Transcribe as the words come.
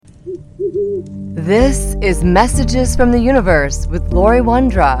This is Messages from the Universe with Lori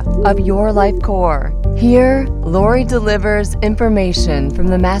Wondra of Your Life Core. Here, Lori delivers information from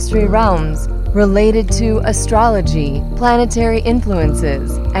the Mastery Realms related to astrology, planetary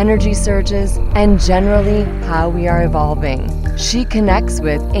influences, energy surges, and generally how we are evolving. She connects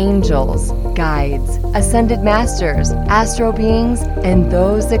with angels, guides, ascended masters, astro beings, and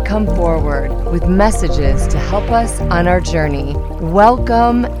those that come forward with messages to help us on our journey.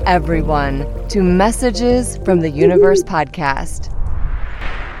 Welcome, everyone, to Messages from the Universe podcast.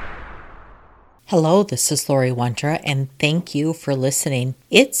 Hello, this is Lori Wondra, and thank you for listening.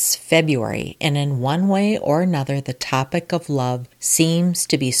 It's February, and in one way or another, the topic of love seems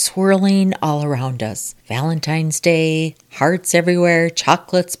to be swirling all around us. Valentine's Day, hearts everywhere,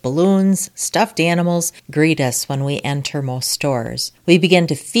 chocolates, balloons, stuffed animals greet us when we enter most stores. We begin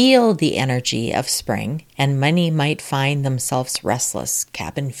to feel the energy of spring, and many might find themselves restless,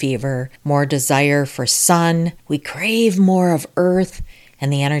 cabin fever, more desire for sun. We crave more of earth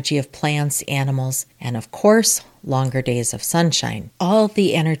and the energy of plants, animals, and of course, longer days of sunshine. All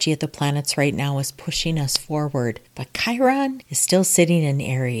the energy of the planets right now is pushing us forward, but Chiron is still sitting in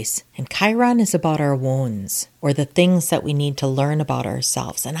Aries, and Chiron is about our wounds, or the things that we need to learn about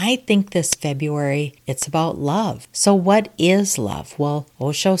ourselves. And I think this February, it's about love. So what is love? Well,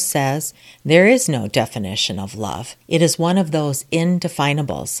 Osho says there is no definition of love. It is one of those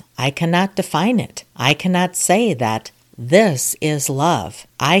indefinables. I cannot define it. I cannot say that this is love.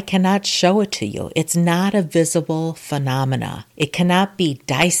 I cannot show it to you. It's not a visible phenomena. It cannot be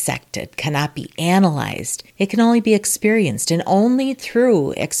dissected, cannot be analyzed. It can only be experienced, and only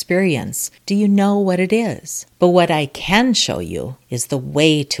through experience do you know what it is. But what I can show you is the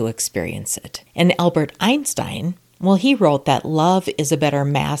way to experience it. And Albert Einstein, well, he wrote that love is a better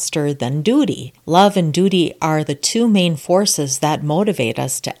master than duty. Love and duty are the two main forces that motivate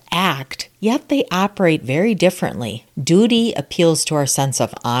us to act, yet they operate very differently. Duty appeals to our sense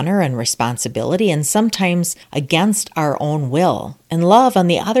of honor and responsibility, and sometimes against our own will. And love, on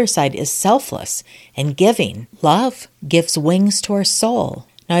the other side, is selfless and giving. Love gives wings to our soul.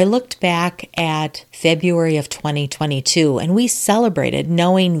 Now, I looked back at February of 2022, and we celebrated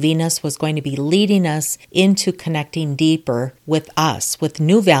knowing Venus was going to be leading us into connecting deeper with us, with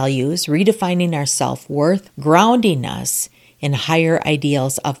new values, redefining our self-worth, grounding us in higher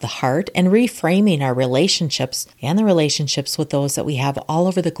ideals of the heart, and reframing our relationships and the relationships with those that we have all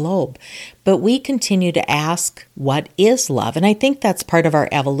over the globe. But we continue to ask, what is love? And I think that's part of our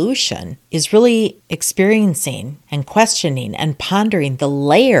evolution, is really experiencing and questioning and pondering the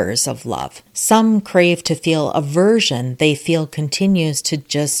layers of love. Some crave to feel aversion they feel continues to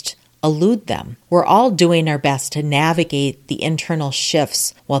just elude them. We're all doing our best to navigate the internal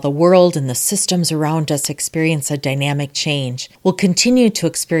shifts while the world and the systems around us experience a dynamic change. We'll continue to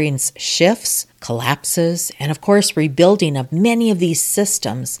experience shifts, collapses, and of course rebuilding of many of these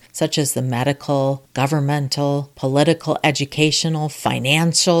systems, such as the medical, governmental, political, educational,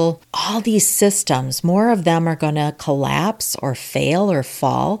 financial. All these systems, more of them are going to collapse or fail or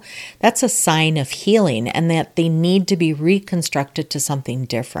fall. That's a sign of healing, and that they need to be reconstructed to something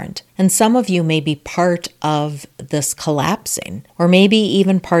different. And some of you may be part of this collapsing, or maybe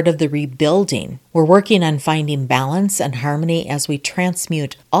even part of the rebuilding. We're working on finding balance and harmony as we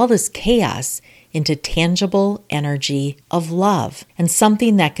transmute all this chaos into tangible energy of love, and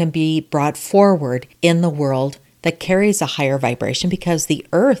something that can be brought forward in the world that carries a higher vibration, because the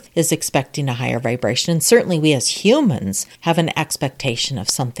earth is expecting a higher vibration, and certainly we as humans have an expectation of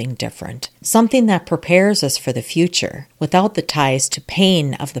something different, something that prepares us for the future without the ties to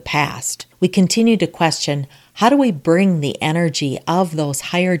pain of the past. We continue to question, how do we bring the energy of those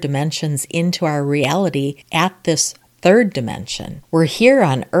higher dimensions into our reality at this third dimension? We're here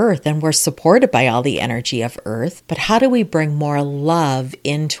on Earth and we're supported by all the energy of Earth, but how do we bring more love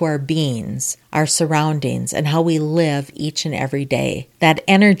into our beings, our surroundings, and how we live each and every day? That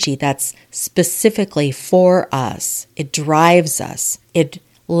energy that's specifically for us, it drives us, it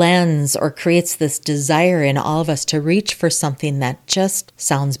lends or creates this desire in all of us to reach for something that just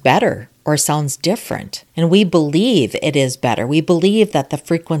sounds better or sounds different. And we believe it is better. We believe that the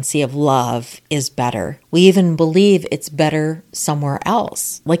frequency of love is better. We even believe it's better somewhere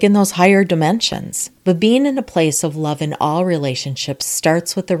else, like in those higher dimensions. But being in a place of love in all relationships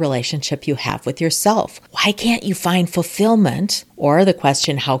starts with the relationship you have with yourself. Why can't you find fulfillment? Or the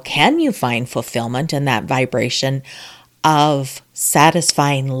question, how can you find fulfillment in that vibration of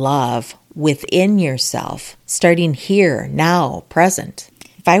satisfying love within yourself, starting here, now, present?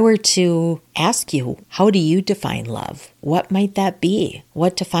 If I were to ask you, how do you define love? What might that be?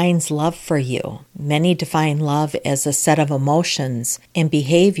 What defines love for you? Many define love as a set of emotions and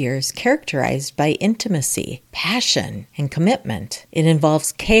behaviors characterized by intimacy, passion, and commitment. It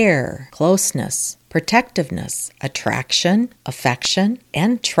involves care, closeness, protectiveness, attraction, affection,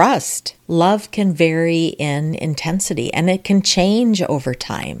 and trust. Love can vary in intensity, and it can change over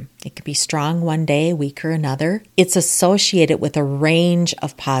time. It can be strong one day, weaker another. It's associated with a range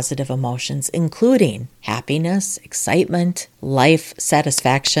of positive emotions, including happiness, excitement, life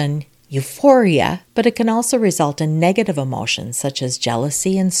satisfaction, euphoria, but it can also result in negative emotions such as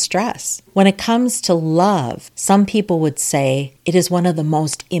jealousy and stress. When it comes to love, some people would say it is one of the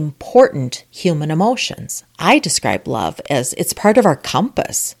most important human emotions. I describe love as it's part of our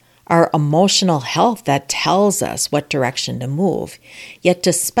compass, our emotional health that tells us what direction to move. Yet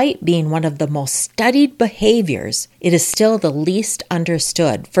despite being one of the most studied behaviors, it is still the least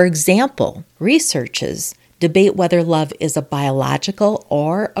understood. For example, researchers debate whether love is a biological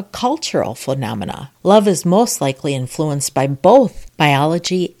or a cultural phenomena. Love is most likely influenced by both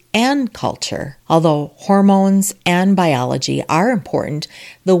biology and culture. Although hormones and biology are important,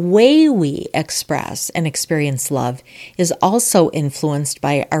 the way we express and experience love is also influenced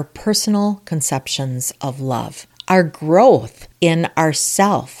by our personal conceptions of love. Our growth in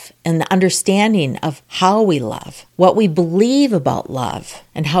ourself and the understanding of how we love, what we believe about love,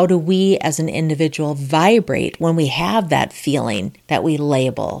 and how do we as an individual vibrate when we have that feeling that we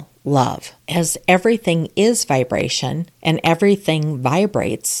label love. As everything is vibration and everything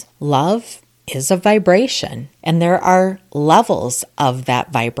vibrates, love is a vibration, and there are levels of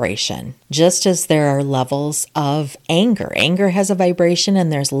that vibration, just as there are levels of anger. Anger has a vibration,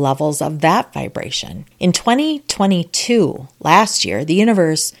 and there's levels of that vibration. In 2022, last year, the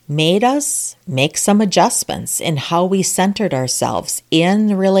universe made us make some adjustments in how we centered ourselves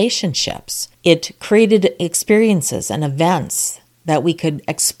in relationships. It created experiences and events that we could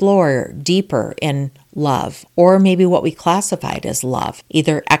explore deeper in love, or maybe what we classified as love,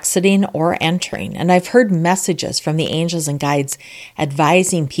 either exiting or entering. And I've heard messages from the angels and guides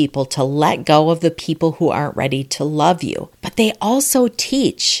advising people to let go of the people who aren't ready to love you. But they also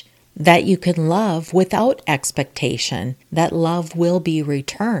teach that you can love without expectation, that love will be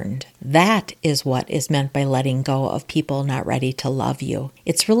returned. That is what is meant by letting go of people not ready to love you.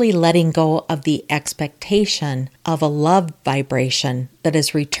 It's really letting go of the expectation of a love vibration that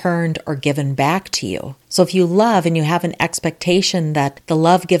is returned or given back to you. So if you love and you have an expectation that the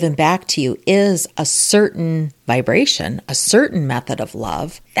love given back to you is a certain vibration, a certain method of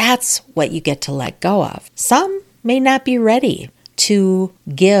love, that's what you get to let go of. Some may not be ready to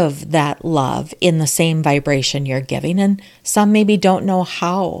give that love in the same vibration you're giving, and some maybe don't know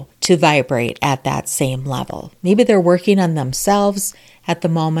how to vibrate at that same level. Maybe they're working on themselves at the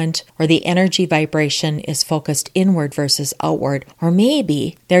moment, or the energy vibration is focused inward versus outward, or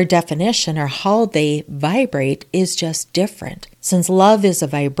maybe their definition or how they vibrate is just different. Since love is a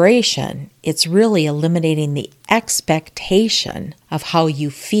vibration, it's really eliminating the expectation of how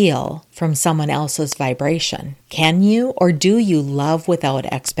you feel from someone else's vibration. Can you or do you love without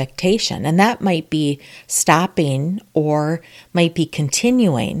expectation? And that might be stopping or might be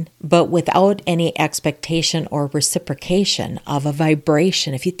continuing, but without any expectation or reciprocation of a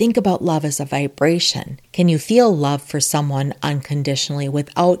vibration. If you think about love as a vibration, can you feel love for someone unconditionally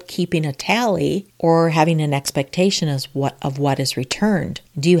without keeping a tally or having an expectation of what is returned?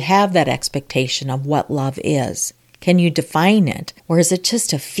 Do you have that expectation of what love is? Can you define it? Or is it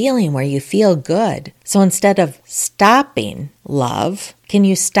just a feeling where you feel good? So instead of stopping love, can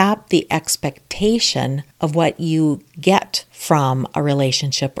you stop the expectation of what you get from a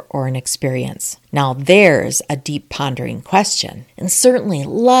relationship or an experience? Now there's a deep pondering question. And certainly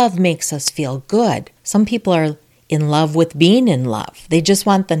love makes us feel good. Some people are in love with being in love. They just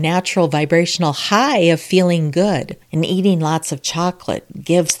want the natural vibrational high of feeling good. And eating lots of chocolate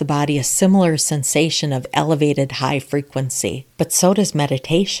gives the body a similar sensation of elevated high frequency. But so does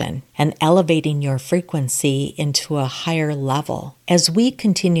meditation and elevating your frequency into a higher level. As we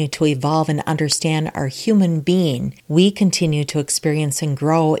continue to evolve and understand our human being, we continue to experience and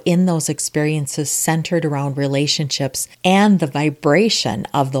grow in those experiences centered around relationships and the vibration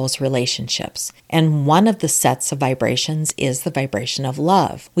of those relationships. And one of the sets of vibrations is the vibration of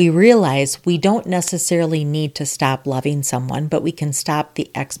love. We realize we don't necessarily need to stop loving someone, but we can stop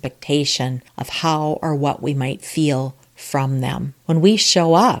the expectation of how or what we might feel from them. When we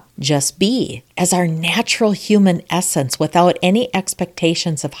show up, just be as our natural human essence without any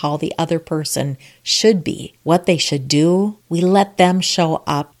expectations of how the other person should be, what they should do, we let them show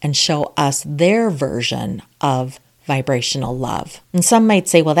up and show us their version of vibrational love. And some might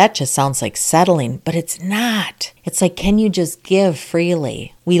say, well, that just sounds like settling, but it's not. It's like, can you just give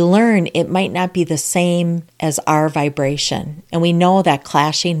freely? We learn it might not be the same as our vibration. And we know that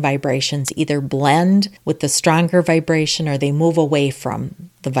clashing vibrations either blend with the stronger vibration or they move away from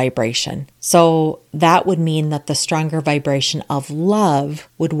the vibration. So that would mean that the stronger vibration of love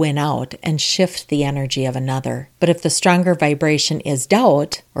would win out and shift the energy of another. But if the stronger vibration is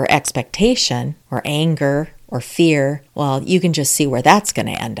doubt or expectation or anger or fear, well, you can just see where that's going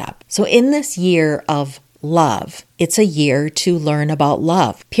to end up. So in this year of love, it's a year to learn about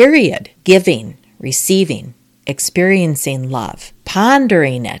love, period. Giving, receiving, experiencing love,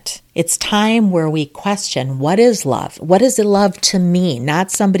 pondering it. It's time where we question, what is love? What is love to me?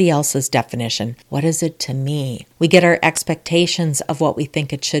 Not somebody else's definition. What is it to me? We get our expectations of what we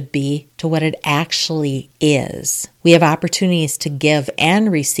think it should be to what it actually is. We have opportunities to give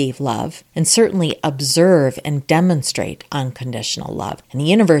and receive love, and certainly observe and demonstrate unconditional love. And the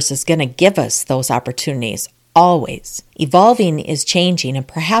universe is going to give us those opportunities. Always. Evolving is changing, and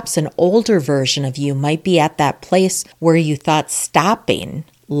perhaps an older version of you might be at that place where you thought stopping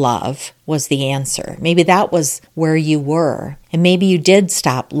love was the answer. Maybe that was where you were, and maybe you did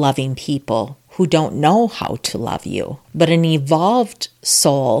stop loving people who don't know how to love you. But an evolved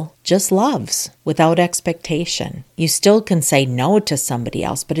soul just loves without expectation. You still can say no to somebody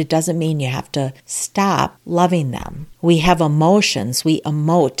else, but it doesn't mean you have to stop loving them. We have emotions. We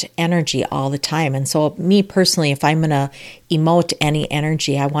emote energy all the time. And so me personally, if I'm going to emote any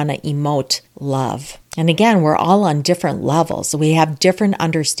energy, I want to emote love. And again, we're all on different levels. We have different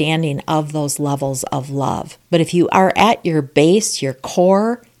understanding of those levels of love. But if you are at your base, your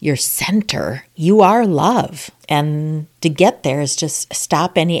core, your center, you are love. And to get there is just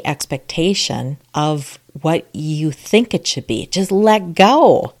stop any expectation of what you think it should be. Just let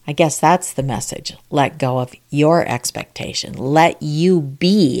go. I guess that's the message. Let go of your expectation. Let you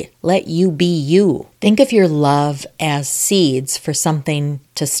be. Let you be you. Think of your love as seeds for something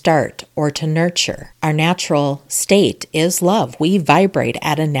to start or to nurture. Our natural state is love. We vibrate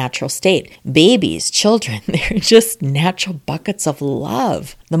at a natural state. Babies, children, they're just natural buckets of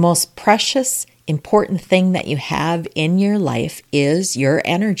love. The most precious, important thing that you have in your life is your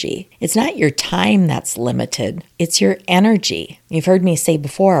energy. It's not your time that's limited. It's your energy. You've heard me say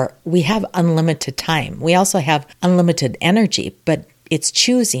before, we have unlimited time. We also have unlimited energy, but it's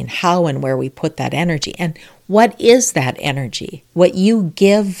choosing how and where we put that energy. And what is that energy? What you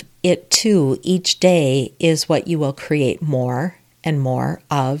give it to each day is what you will create more and more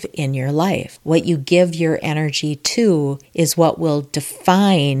of in your life. What you give your energy to is what will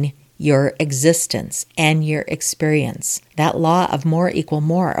define your existence and your experience. That law of more equal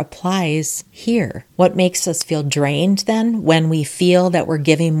more applies here. What makes us feel drained then when we feel that we're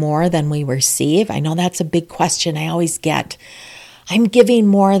giving more than we receive? I know that's a big question I always get. I'm giving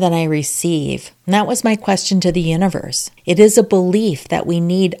more than I receive. And that was my question to the universe. It is a belief that we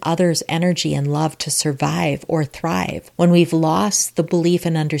need others' energy and love to survive or thrive when we've lost the belief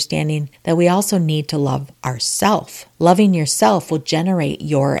and understanding that we also need to love ourselves. Loving yourself will generate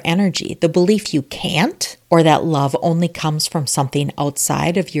your energy. The belief you can't or that love only comes from something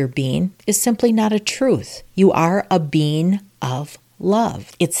outside of your being is simply not a truth. You are a being of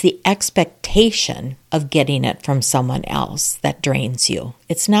love. It's the expectation of getting it from someone else that drains you.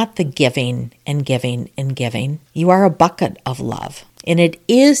 It's not the giving and giving and giving. You are a bucket of love. And it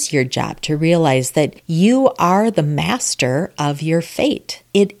is your job to realize that you are the master of your fate.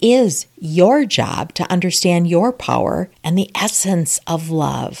 It is your job to understand your power and the essence of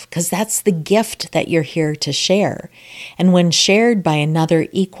love, because that's the gift that you're here to share. And when shared by another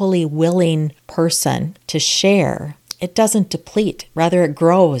equally willing person to share, it doesn't deplete. Rather, it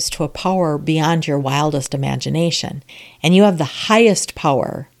grows to a power beyond your wildest imagination. And you have the highest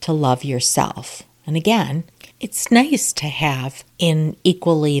power to love yourself. And again, it's nice to have an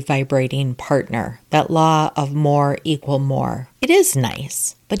equally vibrating partner. That law of more equal more. It is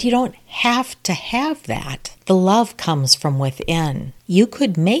nice, but you don't have to have that. The love comes from within. You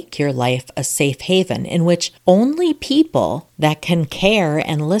could make your life a safe haven in which only people that can care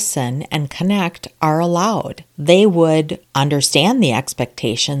and listen and connect are allowed. They would understand the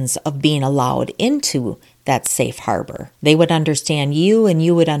expectations of being allowed into that safe harbor. They would understand you and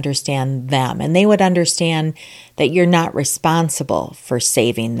you would understand them. And they would understand that you're not responsible for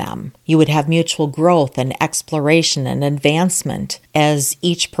saving them. You would have mutual growth and exploration and advancement as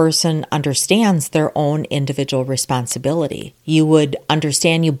each person understands their own individual responsibility. You would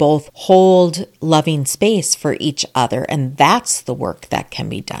understand you both hold loving space for each other, and that's the work that can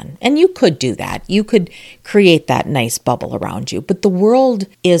be done. And you could do that. You could create that nice bubble around you, but the world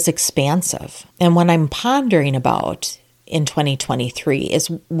is expansive. And what I'm pondering about in 2023 is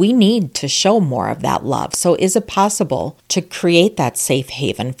we need to show more of that love. So is it possible to create that safe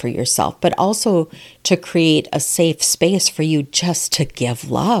haven for yourself, but also to create a safe space for you just to give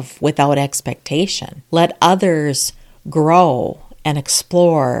love without expectation? Let others grow and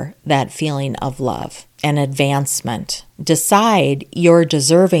explore that feeling of love and advancement. Decide you're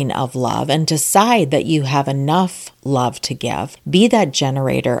deserving of love and decide that you have enough love to give. Be that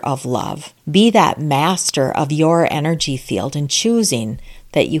generator of love. Be that master of your energy field and choosing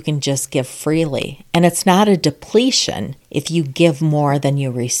that you can just give freely. And it's not a depletion if you give more than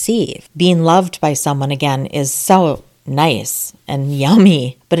you receive. Being loved by someone, again, is so nice and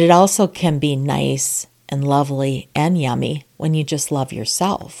yummy, but it also can be nice and lovely and yummy when you just love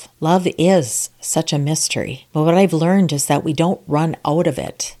yourself. Love is such a mystery. But what I've learned is that we don't run out of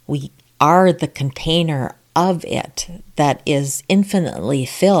it. We are the container of it that is infinitely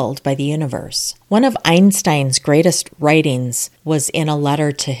filled by the universe. One of Einstein's greatest writings was in a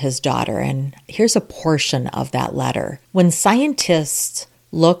letter to his daughter, and here's a portion of that letter. When scientists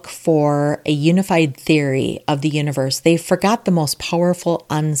look for a unified theory of the universe, they forgot the most powerful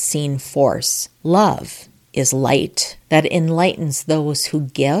unseen force. Love is light that enlightens those who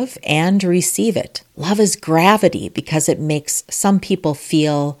give and receive it. Love is gravity because it makes some people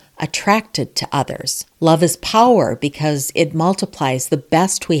feel attracted to others. Love is power because it multiplies the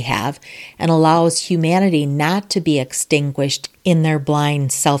best we have and allows humanity not to be extinguished in their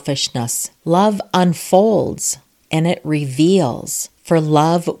blind selfishness. Love unfolds and it reveals. For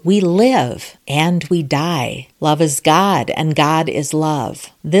love, we live and we die. Love is God and God is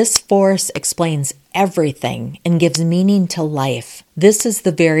love. This force explains everything and gives meaning to life. This is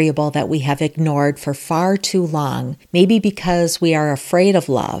the variable that we have ignored for far too long, maybe because we are afraid of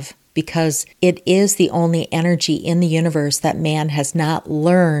love, because it is the only energy in the universe that man has not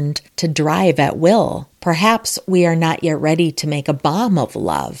learned to drive at will. Perhaps we are not yet ready to make a bomb of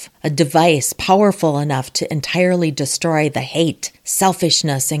love, a device powerful enough to entirely destroy the hate,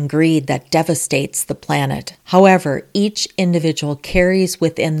 selfishness, and greed that devastates the planet. However, each individual carries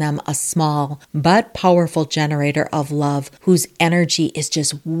within them a small but powerful generator of love whose energy is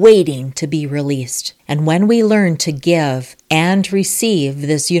just waiting to be released. And when we learn to give and receive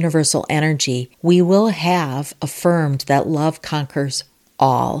this universal energy, we will have affirmed that love conquers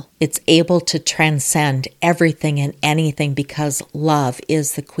all. It's able to transcend everything and anything because love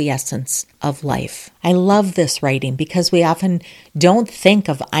is the quiescence of life. I love this writing because we often don't think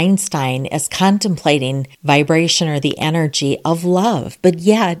of Einstein as contemplating vibration or the energy of love, but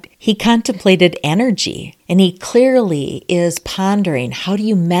yet he contemplated energy, and he clearly is pondering, how do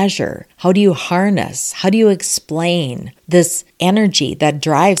you measure? How do you harness? How do you explain this energy that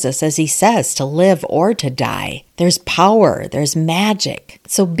drives us, as he says, to live or to die? There's power, there's magic.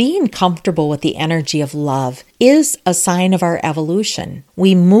 So being comfortable with the energy of love is a sign of our evolution.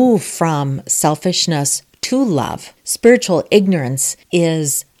 We move from selfishness to love. Spiritual ignorance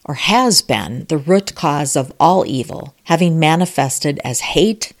is or has been the root cause of all evil, having manifested as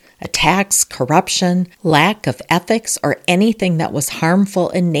hate, attacks, corruption, lack of ethics, or anything that was harmful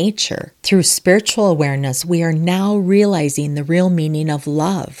in nature. Through spiritual awareness, we are now realizing the real meaning of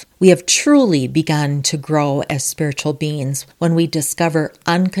love. We have truly begun to grow as spiritual beings when we discover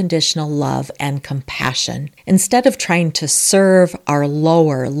unconditional love and compassion. Instead of trying to serve our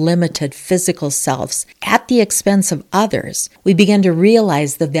lower, limited physical selves at the expense of others, we begin to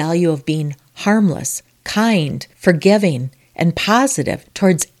realize the value of being harmless, kind, forgiving, and positive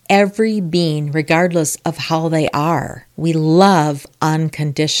towards every being, regardless of how they are. We love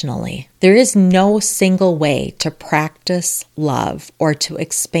unconditionally. There is no single way to practice love or to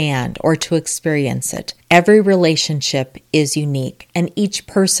expand or to experience it. Every relationship is unique, and each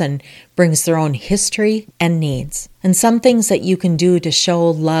person brings their own history and needs. And some things that you can do to show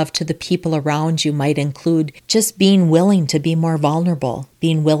love to the people around you might include just being willing to be more vulnerable,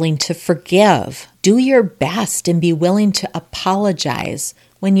 being willing to forgive. Do your best and be willing to apologize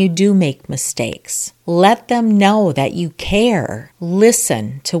when you do make mistakes. Let them know that you care.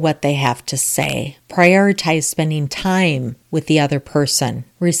 Listen to what they have to say. Prioritize spending time with the other person.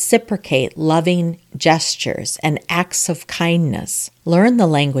 Reciprocate loving gestures and acts of kindness. Learn the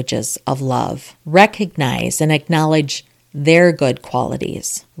languages of love. Recognize and acknowledge their good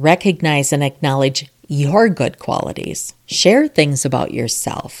qualities. Recognize and acknowledge your good qualities. Share things about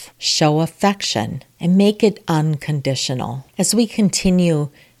yourself. Show affection and make it unconditional. As we continue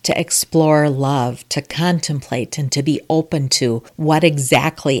to explore love, to contemplate, and to be open to what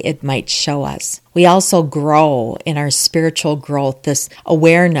exactly it might show us. We also grow in our spiritual growth, this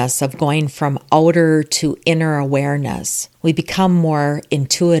awareness of going from outer to inner awareness. We become more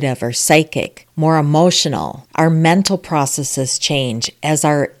intuitive or psychic, more emotional. Our mental processes change as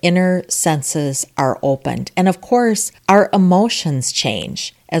our inner senses are opened. And of course, our emotions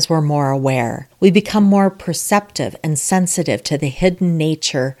change as we're more aware. We become more perceptive and sensitive to the hidden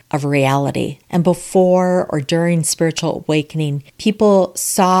nature of reality. And before or during spiritual awakening, people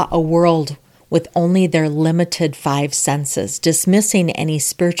saw a world with only their limited 5 senses, dismissing any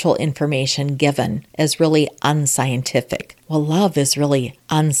spiritual information given as really unscientific. Well, love is really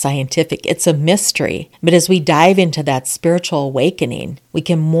unscientific. It's a mystery. But as we dive into that spiritual awakening, we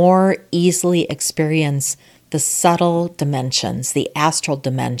can more easily experience the subtle dimensions, the astral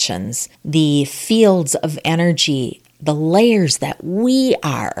dimensions, the fields of energy, the layers that we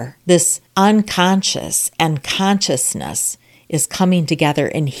are. This unconscious and consciousness is coming together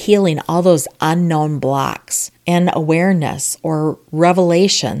and healing all those unknown blocks, and awareness or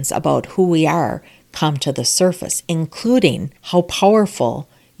revelations about who we are come to the surface, including how powerful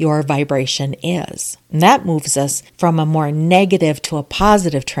your vibration is. And that moves us from a more negative to a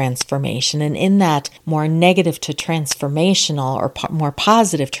positive transformation. And in that more negative to transformational or more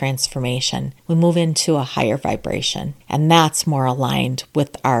positive transformation, we move into a higher vibration. And that's more aligned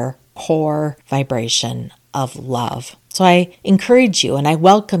with our core vibration of love. So I encourage you and I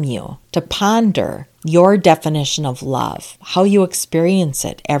welcome you to ponder your definition of love, how you experience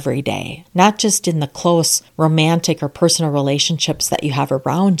it every day, not just in the close romantic or personal relationships that you have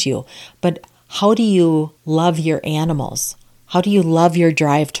around you, but how do you love your animals? How do you love your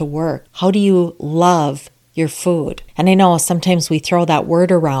drive to work? How do you love your food? And I know sometimes we throw that word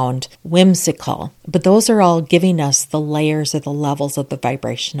around, whimsical, but those are all giving us the layers or the levels of the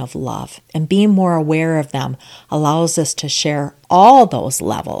vibration of love. And being more aware of them allows us to share all those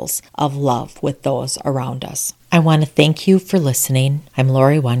levels of love with those around us. I want to thank you for listening. I'm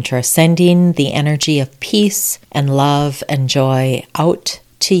Lori Wondra, sending the energy of peace and love and joy out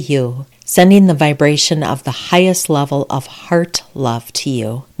to you, sending the vibration of the highest level of heart love to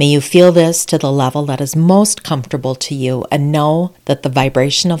you. May you feel this to the level that is most comfortable to you, and know that the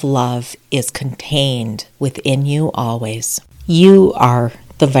vibration of love is contained within you always. You are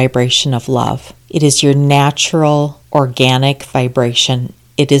the vibration of love. It is your natural, organic vibration.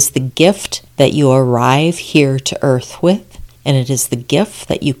 It is the gift that you arrive here to earth with, and it is the gift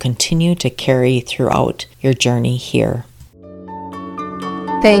that you continue to carry throughout your journey here.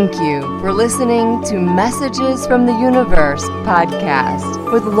 Thank you for listening to Messages from the Universe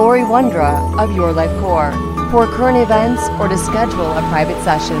podcast with Lori Wondra of Your Life Core. For current events or to schedule a private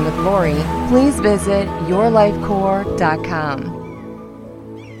session with Lori, please visit yourlifecore.com.